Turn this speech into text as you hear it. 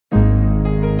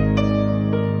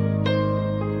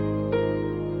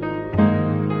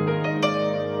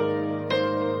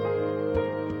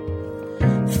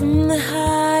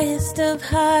with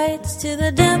heights to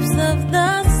the depths of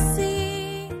the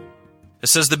sea. It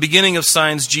says, the beginning of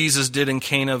signs Jesus did in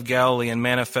Cana of Galilee and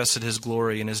manifested his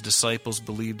glory, and his disciples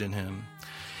believed in him.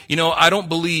 You know, I don't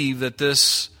believe that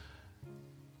this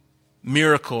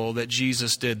miracle that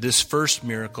Jesus did, this first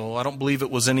miracle, I don't believe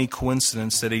it was any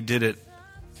coincidence that he did it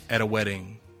at a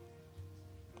wedding.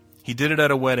 He did it at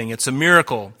a wedding. It's a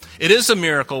miracle. It is a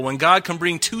miracle when God can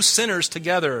bring two sinners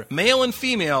together, male and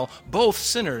female, both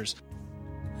sinners.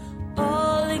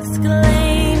 All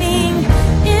exclaiming,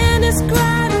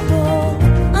 indescribable,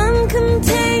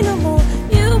 uncontainable.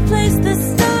 You place the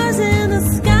stars in the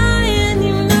sky and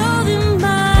you know them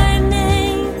by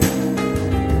name.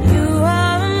 You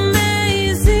are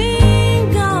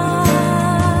amazing, God.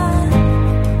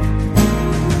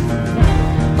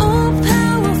 All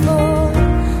powerful,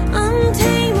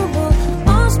 untamable,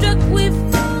 awestruck we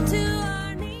fall to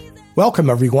our knees. Welcome,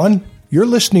 everyone. You're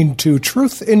listening to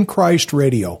Truth in Christ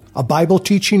Radio, a Bible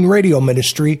teaching radio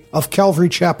ministry of Calvary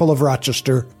Chapel of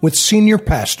Rochester with Senior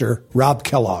Pastor Rob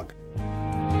Kellogg.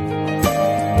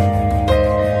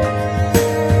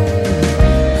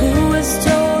 Who was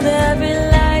told every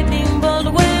lightning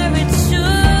bolt where it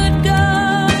should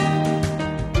go?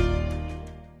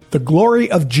 The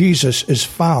glory of Jesus is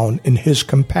found in his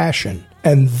compassion,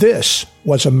 and this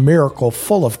was a miracle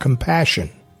full of compassion.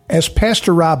 As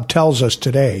Pastor Rob tells us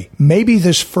today, maybe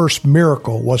this first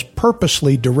miracle was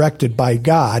purposely directed by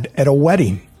God at a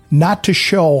wedding, not to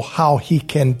show how he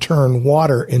can turn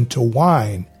water into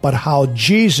wine, but how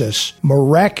Jesus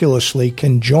miraculously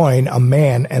can join a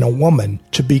man and a woman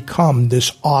to become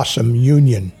this awesome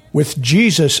union. With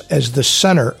Jesus as the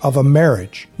center of a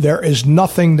marriage, there is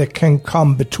nothing that can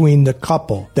come between the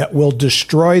couple that will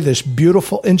destroy this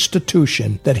beautiful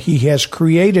institution that he has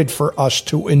created for us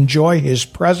to enjoy his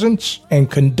presence and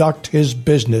conduct his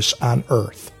business on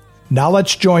earth. Now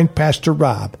let's join Pastor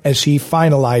Rob as he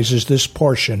finalizes this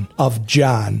portion of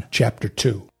John chapter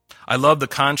 2. I love the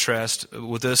contrast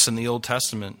with this in the Old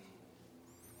Testament.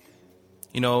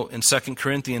 You know, in 2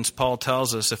 Corinthians, Paul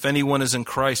tells us, if anyone is in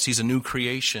Christ, he's a new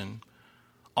creation.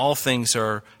 All things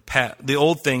are, the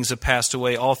old things have passed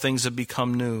away, all things have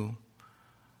become new.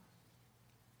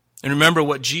 And remember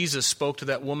what Jesus spoke to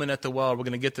that woman at the well. We're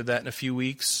going to get to that in a few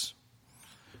weeks.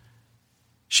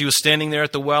 She was standing there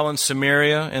at the well in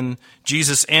Samaria, and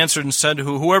Jesus answered and said to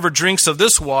her, whoever drinks of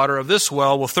this water, of this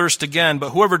well, will thirst again. But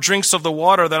whoever drinks of the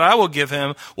water that I will give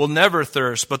him will never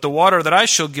thirst. But the water that I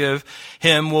shall give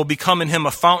him will become in him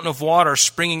a fountain of water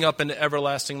springing up into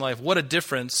everlasting life. What a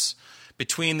difference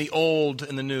between the old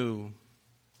and the new.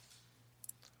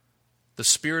 The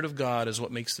Spirit of God is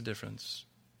what makes the difference,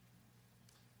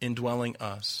 indwelling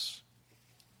us.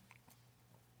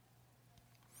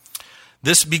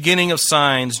 This beginning of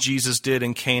signs Jesus did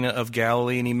in Cana of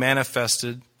Galilee, and he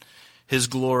manifested his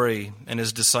glory, and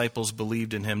his disciples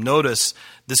believed in him. Notice,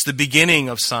 this is the beginning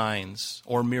of signs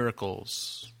or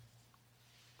miracles.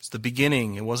 It's the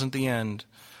beginning, it wasn't the end.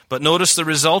 But notice the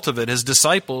result of it. His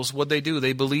disciples, what they do?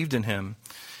 They believed in him.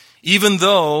 Even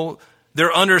though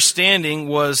their understanding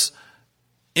was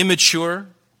immature,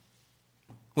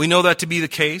 we know that to be the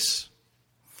case.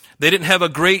 They didn't have a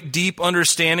great, deep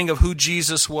understanding of who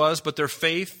Jesus was, but their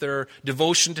faith, their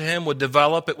devotion to him would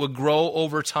develop. It would grow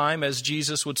over time as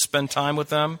Jesus would spend time with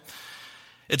them.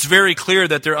 It's very clear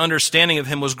that their understanding of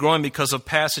him was growing because of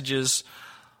passages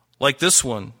like this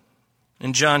one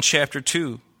in John chapter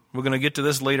 2. We're going to get to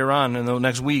this later on in the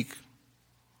next week,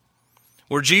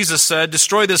 where Jesus said,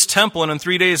 destroy this temple, and in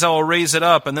 3 days I will raise it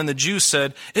up. And then the Jews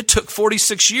said, it took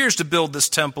 46 years to build this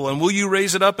temple, and will you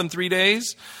raise it up in 3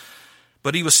 days?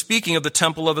 But he was speaking of the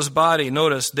temple of his body.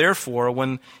 Notice, therefore,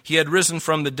 when he had risen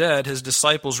from the dead, his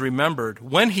disciples remembered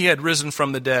when he had risen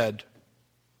from the dead.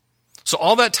 So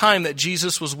all that time that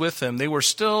Jesus was with them, they were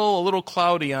still a little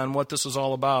cloudy on what this was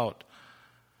all about.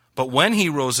 But when he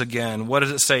rose again, what does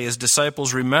it say? His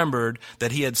disciples remembered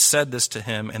that he had said this to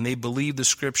him, and they believed the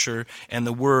scripture and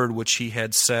the word which he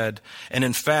had said. And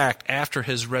in fact, after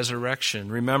his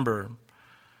resurrection, remember,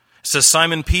 it says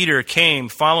Simon Peter came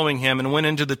following him and went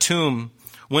into the tomb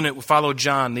when it followed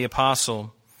John the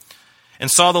apostle, and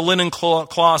saw the linen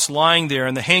cloths lying there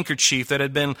and the handkerchief that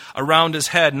had been around his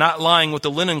head, not lying with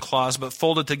the linen cloths, but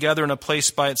folded together in a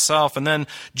place by itself. And then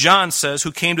John says,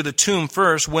 who came to the tomb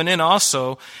first, went in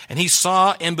also, and he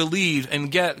saw and believed.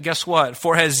 And guess what?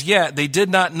 For as yet they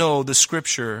did not know the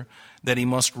scripture that he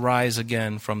must rise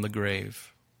again from the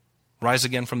grave. Rise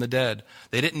again from the dead.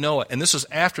 They didn't know it. And this was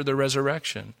after the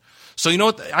resurrection. So you know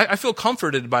what? I feel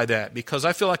comforted by that because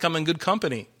I feel like I'm in good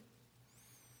company.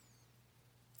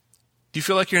 Do you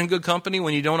feel like you're in good company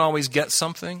when you don't always get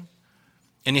something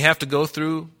and you have to go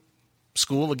through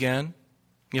school again,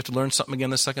 You have to learn something again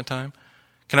the second time?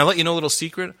 Can I let you know a little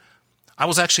secret? I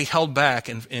was actually held back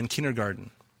in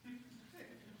kindergarten.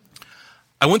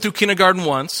 I went through kindergarten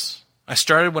once. I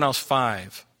started when I was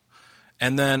 5.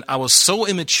 And then I was so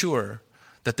immature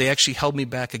that they actually held me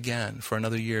back again for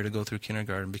another year to go through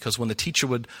kindergarten. Because when the teacher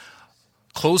would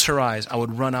close her eyes, I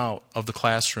would run out of the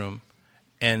classroom.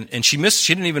 And she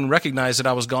didn't even recognize that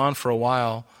I was gone for a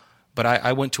while. But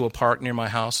I went to a park near my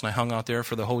house and I hung out there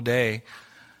for the whole day.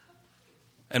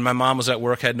 And my mom was at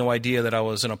work, had no idea that I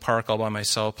was in a park all by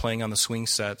myself playing on the swing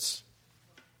sets.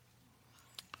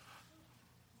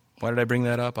 Why did I bring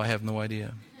that up? I have no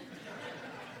idea.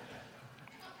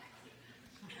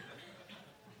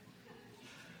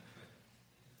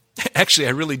 Actually,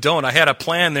 I really don't. I had a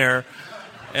plan there,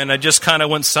 and I just kind of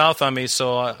went south on me,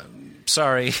 so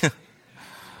sorry.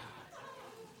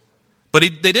 But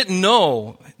they didn't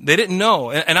know. They didn't know.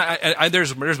 And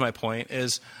there's my point,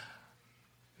 is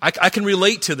I can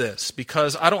relate to this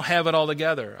because I don't have it all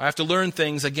together. I have to learn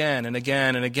things again and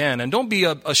again and again. And don't be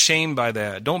ashamed by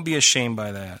that. Don't be ashamed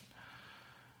by that.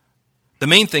 The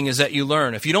main thing is that you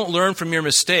learn. If you don't learn from your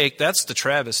mistake, that's the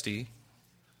travesty.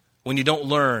 When you don't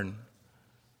learn.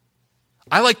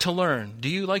 I like to learn. Do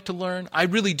you like to learn? I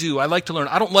really do. I like to learn.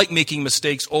 I don't like making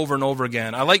mistakes over and over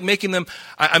again. I like making them.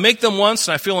 I make them once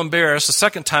and I feel embarrassed. The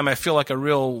second time I feel like a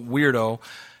real weirdo.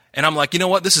 And I'm like, you know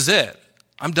what? This is it.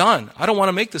 I'm done. I don't want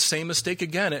to make the same mistake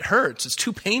again. It hurts. It's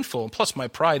too painful. And plus my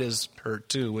pride is hurt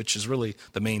too, which is really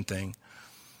the main thing.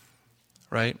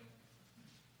 Right?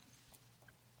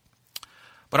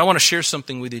 But I want to share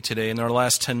something with you today in our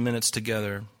last 10 minutes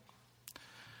together.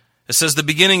 It says, the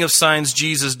beginning of signs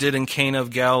Jesus did in Cana of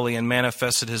Galilee and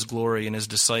manifested his glory, and his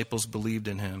disciples believed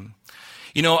in him.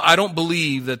 You know, I don't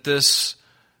believe that this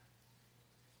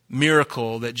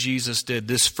miracle that Jesus did,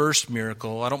 this first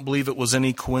miracle, I don't believe it was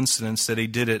any coincidence that he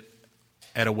did it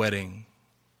at a wedding.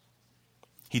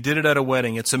 He did it at a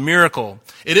wedding. It's a miracle.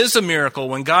 It is a miracle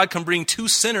when God can bring two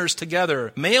sinners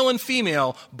together, male and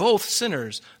female, both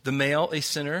sinners. The male a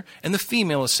sinner and the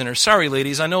female a sinner. Sorry,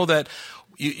 ladies, I know that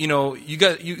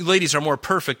you ladies are more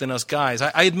perfect than us guys.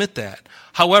 I admit that.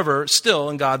 However, still,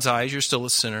 in God's eyes, you're still a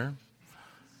sinner.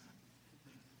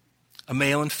 A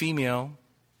male and female.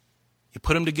 You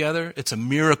put them together, it's a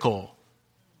miracle.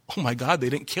 Oh my God, they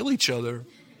didn't kill each other.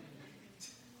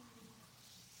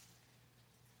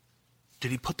 Did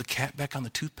he put the cat back on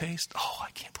the toothpaste? Oh, I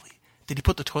can't believe. Did he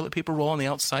put the toilet paper roll on the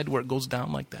outside where it goes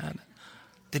down like that?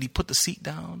 Did he put the seat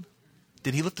down?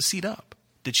 Did he lift the seat up?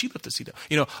 Did she lift the seat up?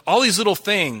 You know, all these little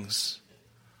things.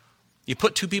 You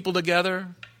put two people together,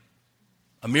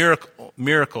 a miracle.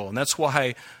 And that's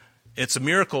why it's a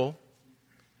miracle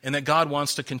and that God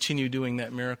wants to continue doing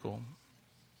that miracle.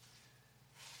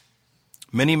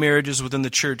 Many marriages within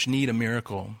the church need a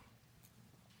miracle.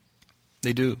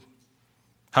 They do.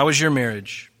 How is your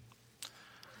marriage?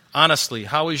 Honestly,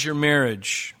 how is your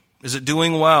marriage? Is it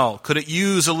doing well? Could it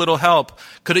use a little help?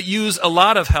 Could it use a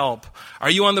lot of help? Are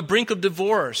you on the brink of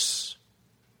divorce?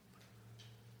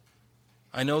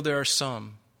 I know there are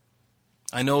some.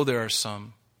 I know there are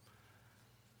some.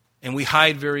 And we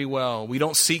hide very well. We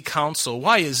don't seek counsel.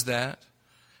 Why is that?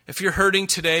 If you're hurting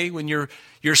today when your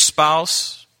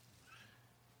spouse,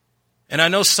 and I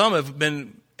know some have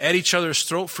been at each other's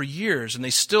throat for years and they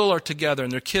still are together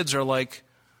and their kids are like,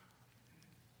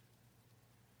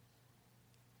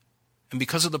 and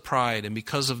because of the pride and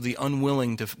because of the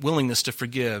willingness to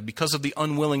forgive, because of the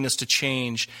unwillingness to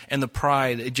change and the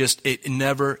pride, it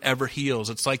never ever heals.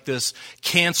 It's like this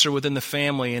cancer within the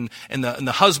family, and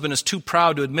the husband is too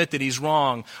proud to admit that he's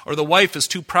wrong, or the wife is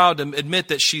too proud to admit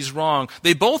that she's wrong.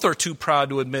 They both are too proud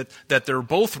to admit that they're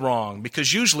both wrong,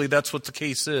 because usually that's what the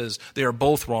case is. They are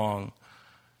both wrong.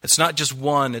 It's not just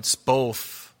one, it's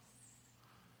both.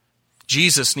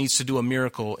 Jesus needs to do a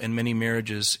miracle in many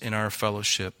marriages in our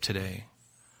fellowship today.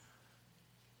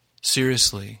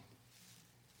 Seriously.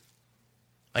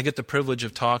 I get the privilege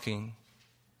of talking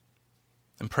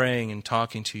and praying and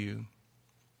talking to you.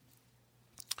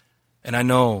 And I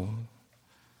know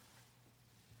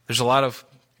there's a lot of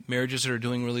marriages that are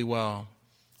doing really well.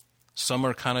 Some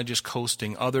are kind of just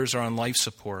coasting. Others are on life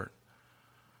support.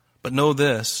 But know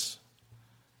this,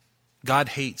 God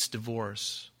hates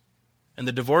divorce. And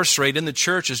the divorce rate in the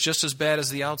church is just as bad as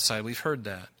the outside. We've heard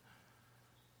that.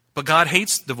 But God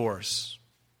hates divorce.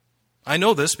 I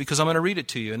know this because I'm going to read it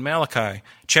to you in Malachi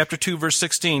chapter 2, verse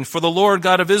 16. For the Lord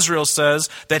God of Israel says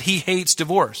that he hates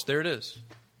divorce. There it is.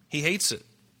 He hates it.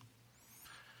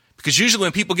 Because usually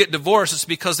when people get divorced, it's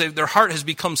because their heart has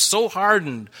become so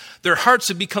hardened. Their hearts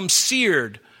have become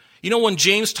seared. You know when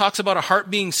James talks about a heart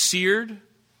being seared?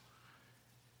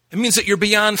 It means that you're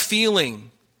beyond feeling.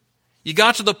 You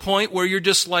got to the point where you're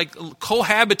just like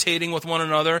cohabitating with one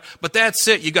another, but that's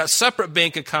it. You got separate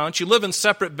bank accounts. You live in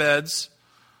separate beds.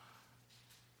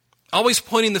 Always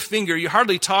pointing the finger. You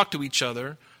hardly talk to each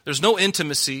other. There's no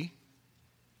intimacy.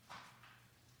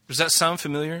 Does that sound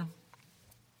familiar?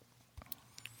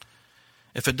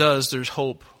 If it does, there's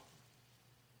hope.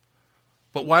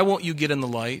 But why won't you get in the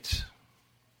light?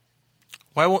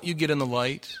 Why won't you get in the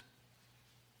light?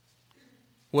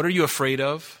 What are you afraid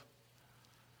of?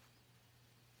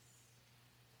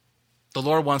 The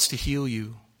Lord wants to heal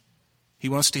you. He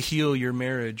wants to heal your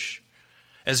marriage.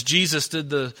 As Jesus did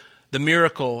the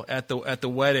miracle at the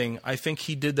wedding, I think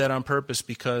he did that on purpose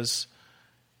because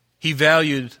he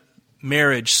valued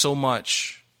marriage so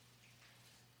much.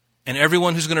 And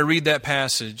everyone who's going to read that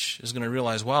passage is going to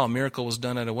realize, wow, a miracle was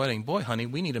done at a wedding. Boy, honey,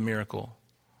 we need a miracle.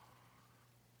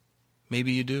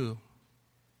 Maybe you do.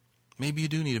 Maybe you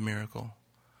do need a miracle.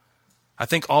 I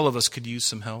think all of us could use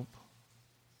some help.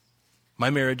 My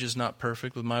marriage is not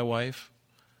perfect with my wife,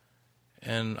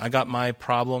 and I got my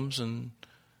problems, and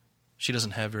she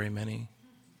doesn't have very many.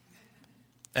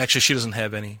 Actually, she doesn't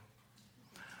have any.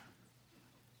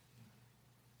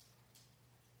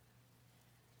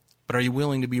 But are you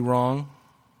willing to be wrong?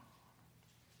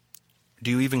 Do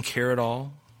you even care at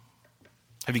all?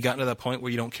 Have you gotten to that point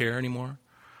where you don't care anymore?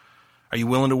 Are you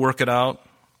willing to work it out?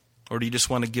 Or do you just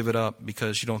want to give it up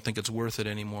because you don't think it's worth it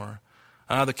anymore?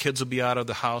 The kids will be out of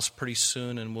the house pretty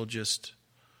soon and we'll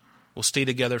stay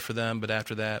together for them, but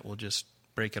after that we'll just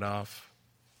break it off.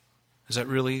 Is that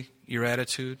really your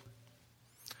attitude?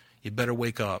 You better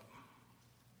wake up.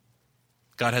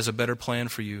 God has a better plan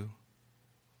for you.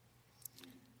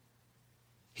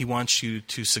 He wants you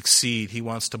to succeed. He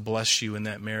wants to bless you in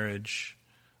that marriage.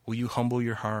 Will you humble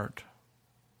your heart?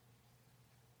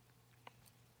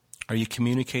 Are you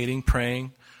communicating,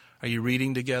 praying? Are you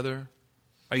reading together?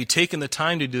 Are you taking the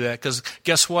time to do that? Because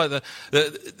guess what?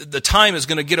 The time is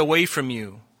going to get away from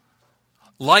you.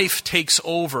 Life takes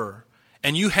over,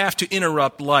 and you have to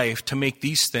interrupt life to make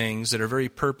these things that are very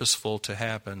purposeful to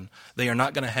happen. They are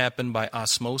not going to happen by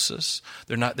osmosis.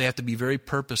 They have to be very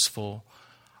purposeful.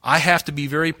 I have to be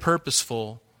very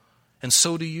purposeful, and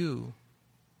so do you.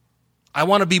 I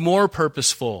want to be more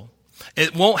purposeful.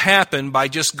 It won't happen by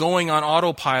just going on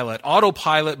autopilot.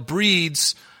 Autopilot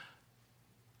breeds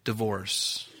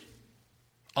divorce.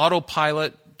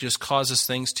 Autopilot just causes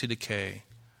things to decay.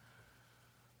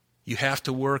 You have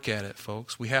to work at it,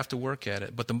 folks. We have to work at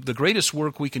it. But the greatest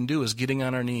work we can do is getting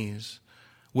on our knees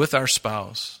with our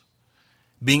spouse,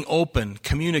 being open,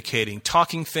 communicating,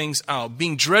 talking things out,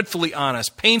 being dreadfully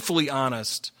honest, painfully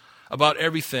honest about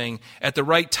everything at the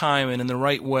right time and in the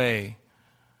right way,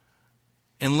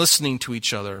 and listening to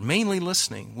each other, mainly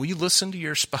listening. Will you listen to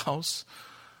your spouse?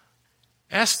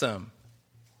 Ask them.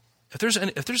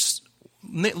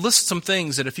 List some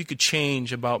things that if you could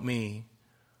change about me,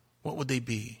 what would they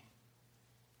be?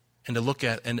 And to look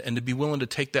at and to be willing to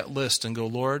take that list and go,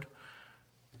 Lord,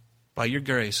 by your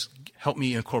grace, help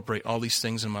me incorporate all these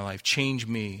things in my life. Change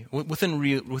me. Within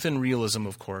realism,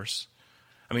 of course.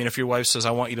 I mean, if your wife says,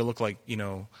 I want you to look like,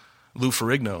 Lou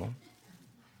Ferrigno,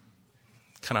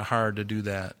 kind of hard to do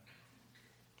that.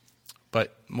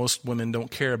 But most women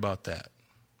don't care about that.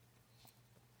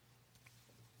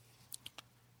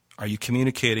 Are you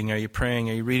communicating? Are you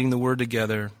praying? Are you reading the Word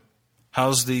together?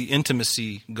 How's the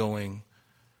intimacy going?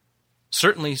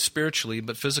 Certainly spiritually,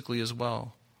 but physically as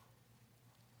well.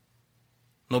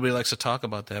 Nobody likes to talk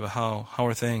about that, but how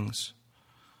are things?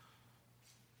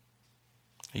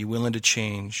 Are you willing to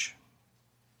change?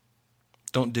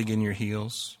 Don't dig in your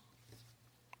heels.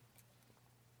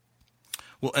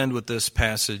 We'll end with this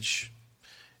passage.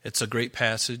 It's a great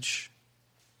passage.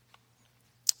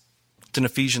 It's in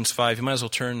Ephesians 5. You might as well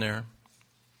turn there.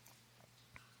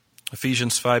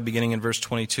 Ephesians 5, beginning in verse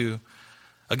 22.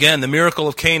 Again, the miracle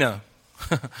of Cana.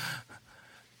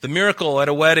 The miracle at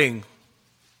a wedding.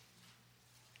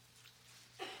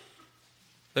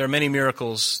 There are many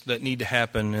miracles that need to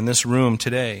happen in this room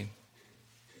today.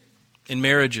 In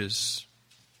marriages.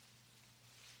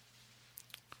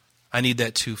 I need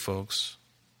that too, folks.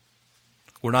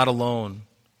 We're not alone.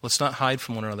 Let's not hide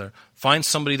from one another. Find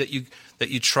somebody that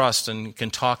you trust and can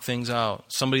talk things out.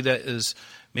 Somebody that is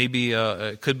maybe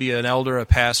could be an elder, a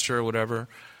pastor, or whatever.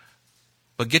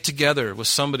 But get together with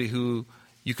somebody who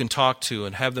you can talk to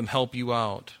and have them help you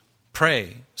out.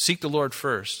 Pray. Seek the Lord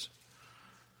first.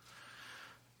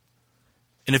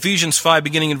 In Ephesians 5,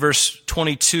 beginning in verse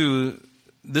 22,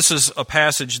 this is a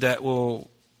passage that will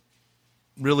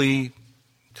really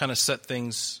kind of set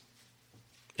things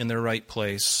in their right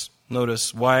place.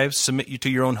 Notice, wives, submit you to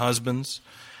your own husbands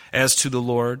as to the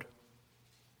Lord.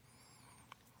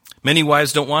 Many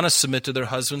wives don't want to submit to their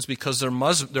husbands because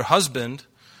their husband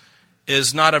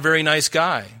is not a very nice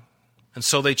guy. And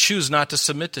so they choose not to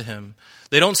submit to him.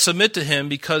 They don't submit to him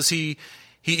because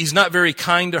he's not very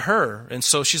kind to her. And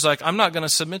so she's like, I'm not going to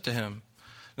submit to him.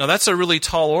 Now that's a really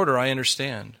tall order, I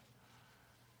understand.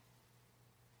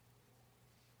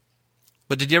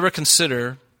 But did you ever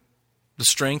consider the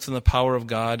strength and the power of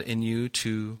God in you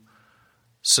to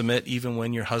submit even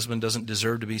when your husband doesn't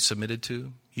deserve to be submitted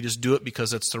to? You just do it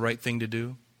because it's the right thing to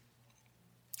do.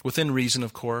 Within reason,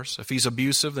 of course. If he's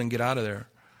abusive, then get out of there.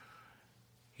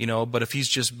 But if he's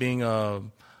just being a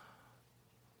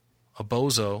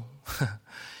bozo,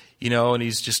 and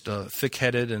he's just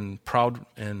thick-headed and proud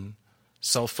and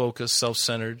self-focused,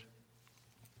 self-centered,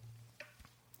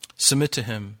 submit to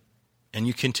him and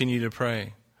you continue to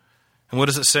pray. And what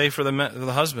does it say for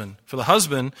the husband? For the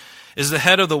husband is the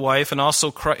head of the wife, and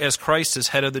also as Christ is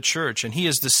head of the church, and he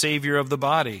is the Savior of the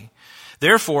body.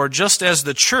 Therefore, just as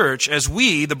the church, as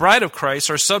we, the bride of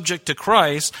Christ, are subject to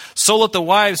Christ, so let the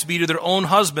wives be to their own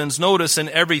husbands, notice, in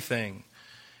everything.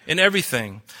 In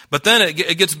everything. But then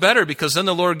it gets better, because then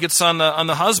the Lord gets on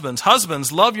the husbands.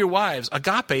 Husbands, love your wives.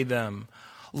 Agape them.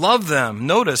 Love them.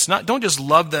 Notice, don't just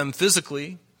love them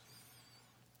physically.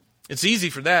 It's easy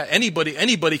for that.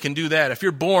 Anybody can do that. If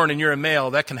you're born and you're a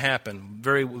male, that can happen.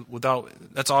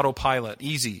 That's autopilot.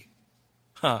 Easy.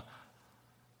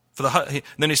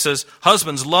 Then he says,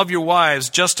 husbands, love your wives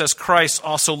just as Christ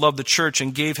also loved the church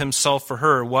and gave himself for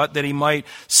her. What? That he might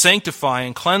sanctify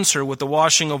and cleanse her with the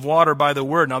washing of water by the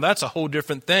word. Now that's a whole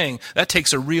different thing. That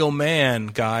takes a real man,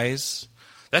 guys.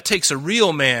 That takes a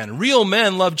real man. Real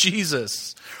men love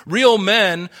Jesus. Real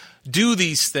men do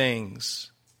these things.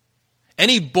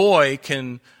 Any boy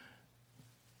can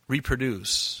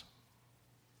reproduce.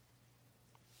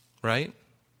 Right?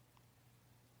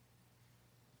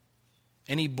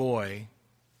 Any boy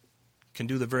can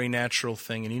do the very natural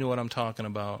thing, and you know what I'm talking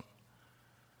about.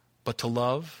 But to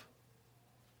love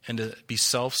and to be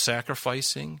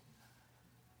self-sacrificing,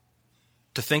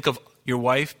 to think of your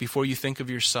wife before you think of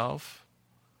yourself,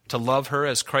 to love her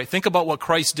as Christ. Think about what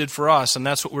Christ did for us, and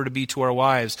that's what we're to be to our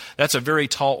wives. That's a very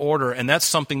tall order, and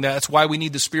that's why we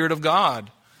need the Spirit of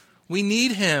God. We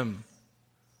need him.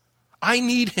 I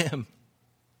need him.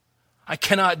 I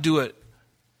cannot do it.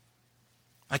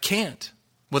 I can't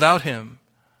without him.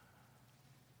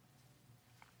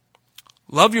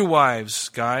 Love your wives,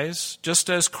 guys, just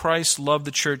as Christ loved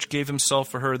the church, gave himself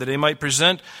for her, that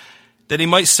he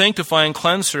might sanctify and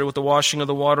cleanse her with the washing of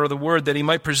the water of the word, that he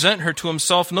might present her to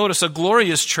himself, notice, a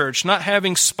glorious church, not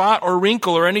having spot or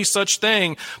wrinkle or any such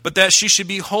thing, but that she should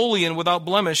be holy and without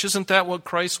blemish. Isn't that what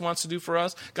Christ wants to do for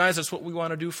us? Guys, that's what we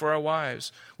want to do for our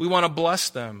wives. We want to bless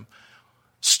them.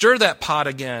 Stir that pot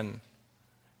again.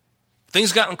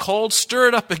 Things gotten cold, stir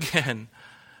it up again.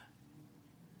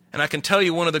 And I can tell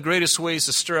you one of the greatest ways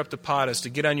to stir up the pot is to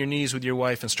get on your knees with your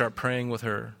wife and start praying with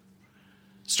her.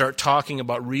 Start talking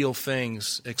about real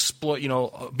things.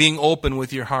 Being open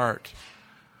with your heart.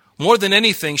 More than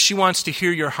anything, she wants to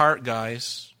hear your heart,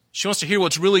 guys. She wants to hear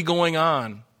what's really going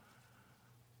on.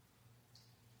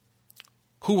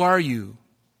 Who are you?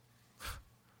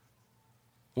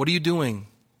 What are you doing?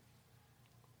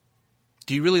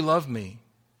 Do you really love me?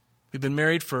 We've been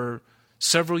married for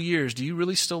several years. Do you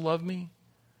really still love me?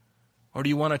 Or do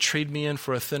you want to trade me in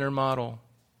for a thinner model?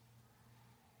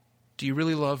 Do you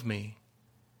really love me?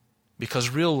 Because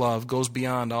real love goes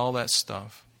beyond all that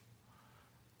stuff.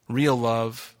 Real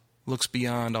love looks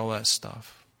beyond all that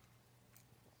stuff.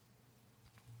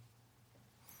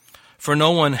 For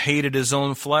no one hated his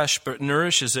own flesh, but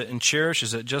nourishes it and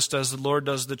cherishes it, just as the Lord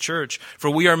does the church. For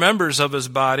we are members of his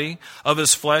body, of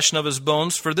his flesh, and of his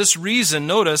bones. For this reason,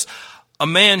 notice, a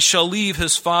man shall leave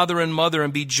his father and mother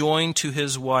and be joined to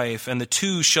his wife, and the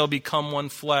two shall become one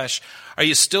flesh. Are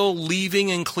you still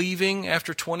leaving and cleaving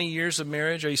after 20 years of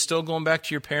marriage? Are you still going back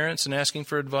to your parents and asking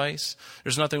for advice?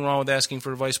 There's nothing wrong with asking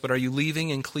for advice, but are you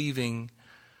leaving and cleaving?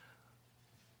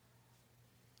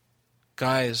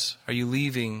 Guys, are you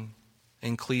leaving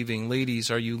and cleaving?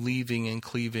 Ladies, are you leaving and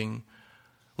cleaving?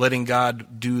 Letting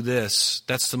God do this.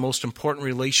 That's the most important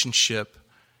relationship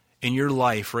in your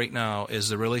life right now, is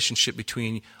the relationship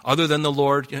between, other than the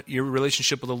Lord, your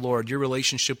relationship with the Lord, your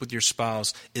relationship with your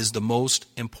spouse is the most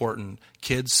important.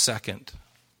 Kids second.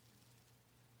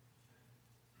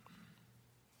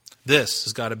 This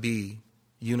has got to be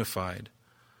unified.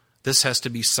 This has to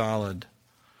be solid.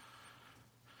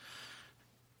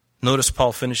 Notice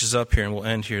Paul finishes up here, and we'll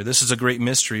end here. This is a great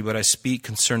mystery, but I speak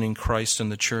concerning Christ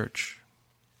and the church.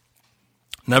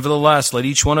 Nevertheless, let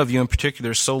each one of you in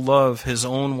particular so love his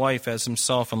own wife as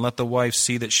himself, and let the wife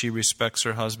see that she respects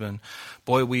her husband.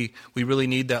 Boy, we really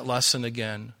need that lesson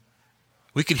again.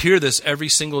 We could hear this every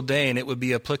single day and it would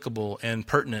be applicable and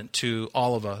pertinent to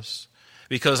all of us.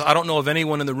 Because I don't know of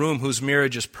anyone in the room whose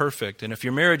marriage is perfect. And if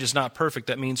your marriage is not perfect,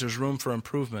 that means there's room for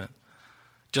improvement.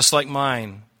 Just like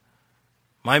mine.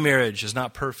 My marriage is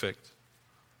not perfect.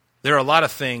 There are a lot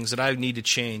of things that I need to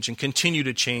change and continue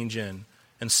to change in.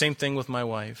 And same thing with my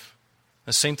wife.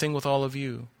 The same thing with all of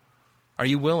you. Are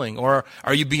you willing? Or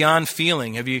are you beyond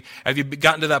feeling? Have you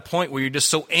gotten to that point where you're just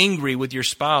so angry with your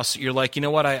spouse that you're like, you know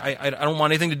what, I don't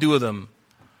want anything to do with them.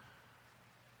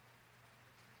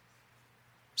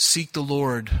 Seek the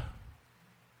Lord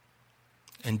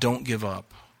and don't give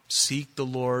up. Seek the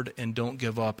Lord and don't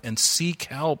give up. And seek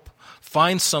help.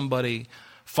 Find somebody.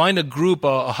 Find a group,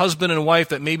 a husband and wife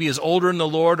that maybe is older in the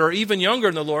Lord or even younger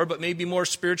in the Lord, but maybe more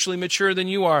spiritually mature than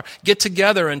you are. Get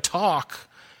together and talk.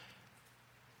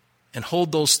 And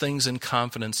hold those things in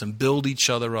confidence and build each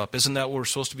other up. Isn't that what we're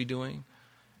supposed to be doing?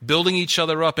 Building each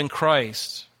other up in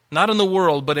Christ. Not in the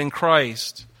world, but in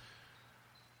Christ.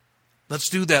 Let's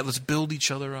do that. Let's build each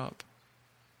other up.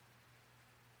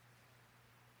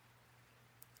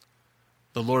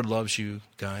 The Lord loves you,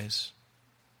 guys.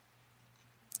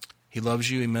 He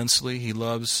loves you immensely. He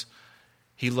loves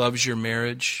your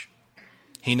marriage.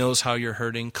 He knows how you're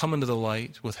hurting. Come into the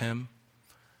light with Him.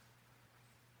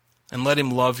 And let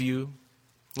Him love you.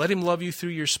 Let Him love you through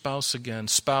your spouse again.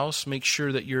 Spouse, make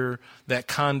sure that you're that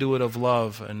conduit of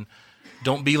love. And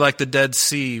don't be like the Dead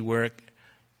Sea where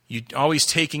you're always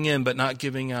taking in but not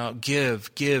giving out.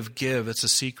 Give, give, give. It's a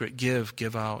secret. Give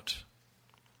out.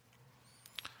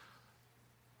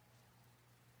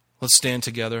 Let's stand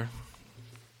together.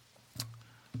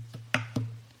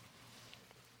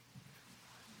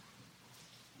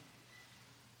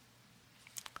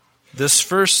 This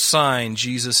first sign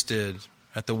Jesus did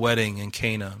at the wedding in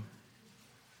Cana,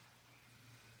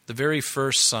 the very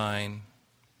first sign,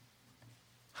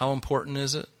 how important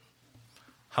is it?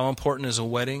 How important is a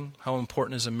wedding? How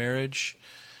important is a marriage?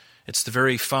 It's the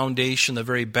very foundation, the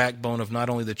very backbone of not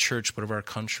only the church, but of our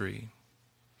country.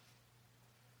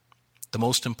 The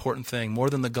most important thing, more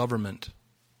than the government,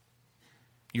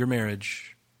 your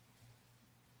marriage,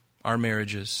 our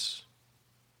marriages,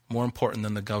 more important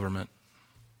than the government.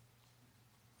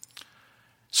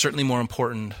 Certainly more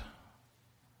important,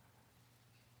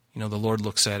 the Lord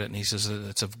looks at it and He says,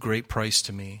 it's of great price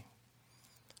to me.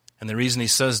 And the reason He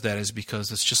says that is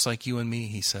because it's just like you and me,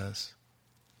 He says.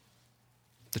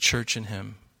 The church and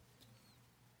Him.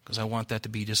 Because I want that to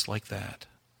be just like that.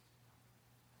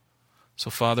 So,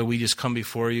 Father, we just come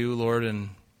before You, Lord,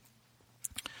 and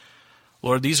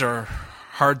Lord, these are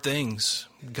hard things,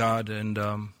 God, and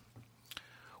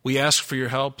we ask for Your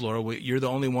help, Lord. You're the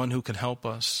only one who can help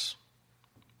us.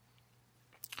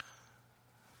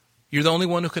 You're the only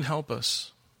one who can help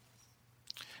us.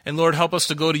 And Lord, help us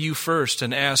to go to You first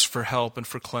and ask for help and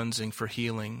for cleansing, for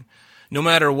healing. No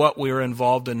matter what we are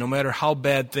involved in, no matter how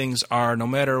bad things are, no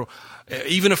matter,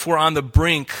 even if we're on the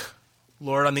brink,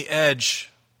 Lord, on the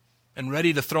edge, and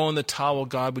ready to throw in the towel,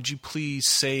 God, would You please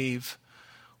save?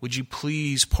 Would You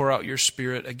please pour out Your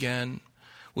Spirit again?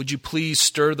 Would You please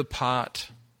stir the pot?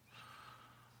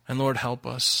 And Lord, help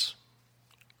us.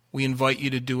 We invite You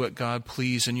to do it, God.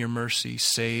 Please, in Your mercy,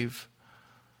 save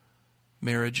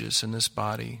marriages in this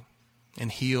body and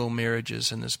heal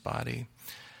marriages in this body.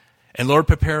 And Lord,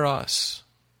 prepare us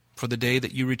for the day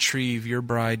that You retrieve Your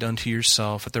bride unto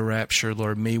Yourself at the rapture,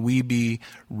 Lord. May we be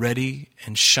ready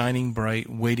and shining bright,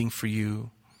 waiting for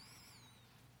You.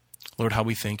 Lord, how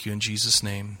we thank You in Jesus'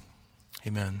 name.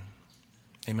 Amen.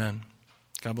 Amen.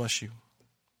 God bless you.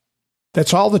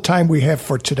 That's all the time we have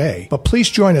for today, but please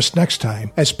join us next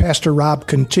time as Pastor Rob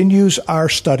continues our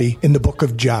study in the book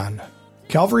of John.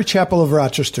 Calvary Chapel of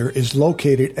Rochester is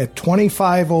located at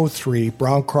 2503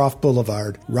 Browncroft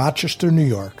Boulevard, Rochester, New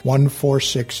York,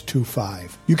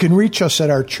 14625. You can reach us at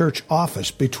our church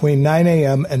office between 9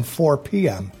 a.m. and 4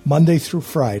 p.m., Monday through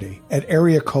Friday, at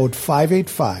area code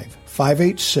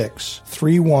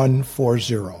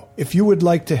 585-586-3140. If you would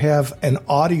like to have an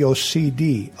audio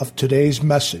CD of today's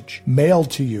message mailed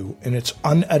to you in its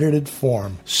unedited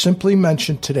form, simply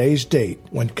mention today's date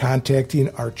when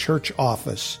contacting our church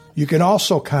office. You can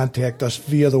also contact us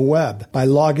via the web by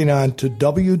logging on to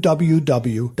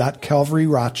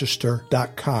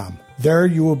www.calvaryrochester.com. There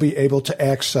you will be able to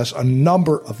access a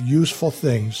number of useful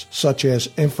things, such as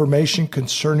information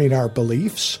concerning our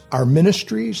beliefs, our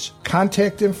ministries,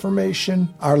 contact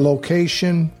information, our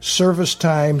location, service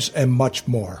times, and much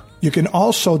more. You can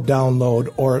also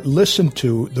download or listen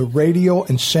to the radio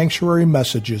and sanctuary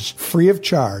messages free of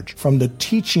charge from the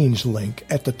teachings link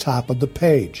at the top of the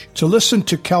page. To listen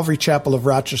to Calvary Chapel of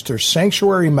Rochester's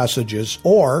sanctuary messages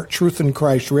or Truth in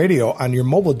Christ Radio on your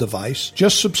mobile device,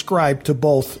 just subscribe to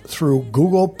both through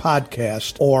Google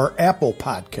Podcast or Apple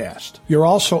Podcast. You're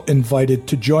also invited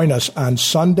to join us on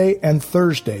Sunday and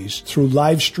Thursdays through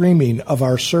live streaming of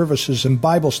our services and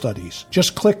Bible studies.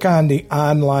 Just click on the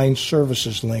online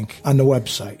services link on the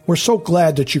website. We're so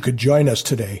glad that you could join us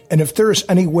today. And if there is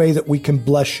any way that we can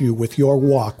bless you with your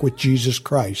walk with Jesus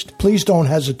Christ, please don't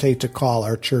hesitate to call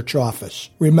our church office.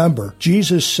 Remember,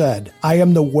 Jesus said, "I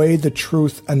am the way, the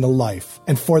truth, and the life.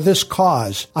 And for this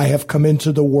cause I have come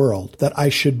into the world, that I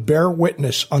should bear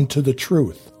witness unto the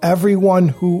truth. Everyone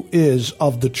who is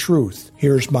of the truth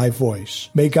hears my voice."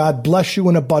 May God bless you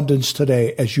in abundance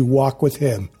today as you walk with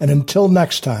Him. And until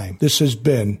next time, this has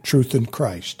been Truth in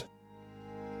Christ.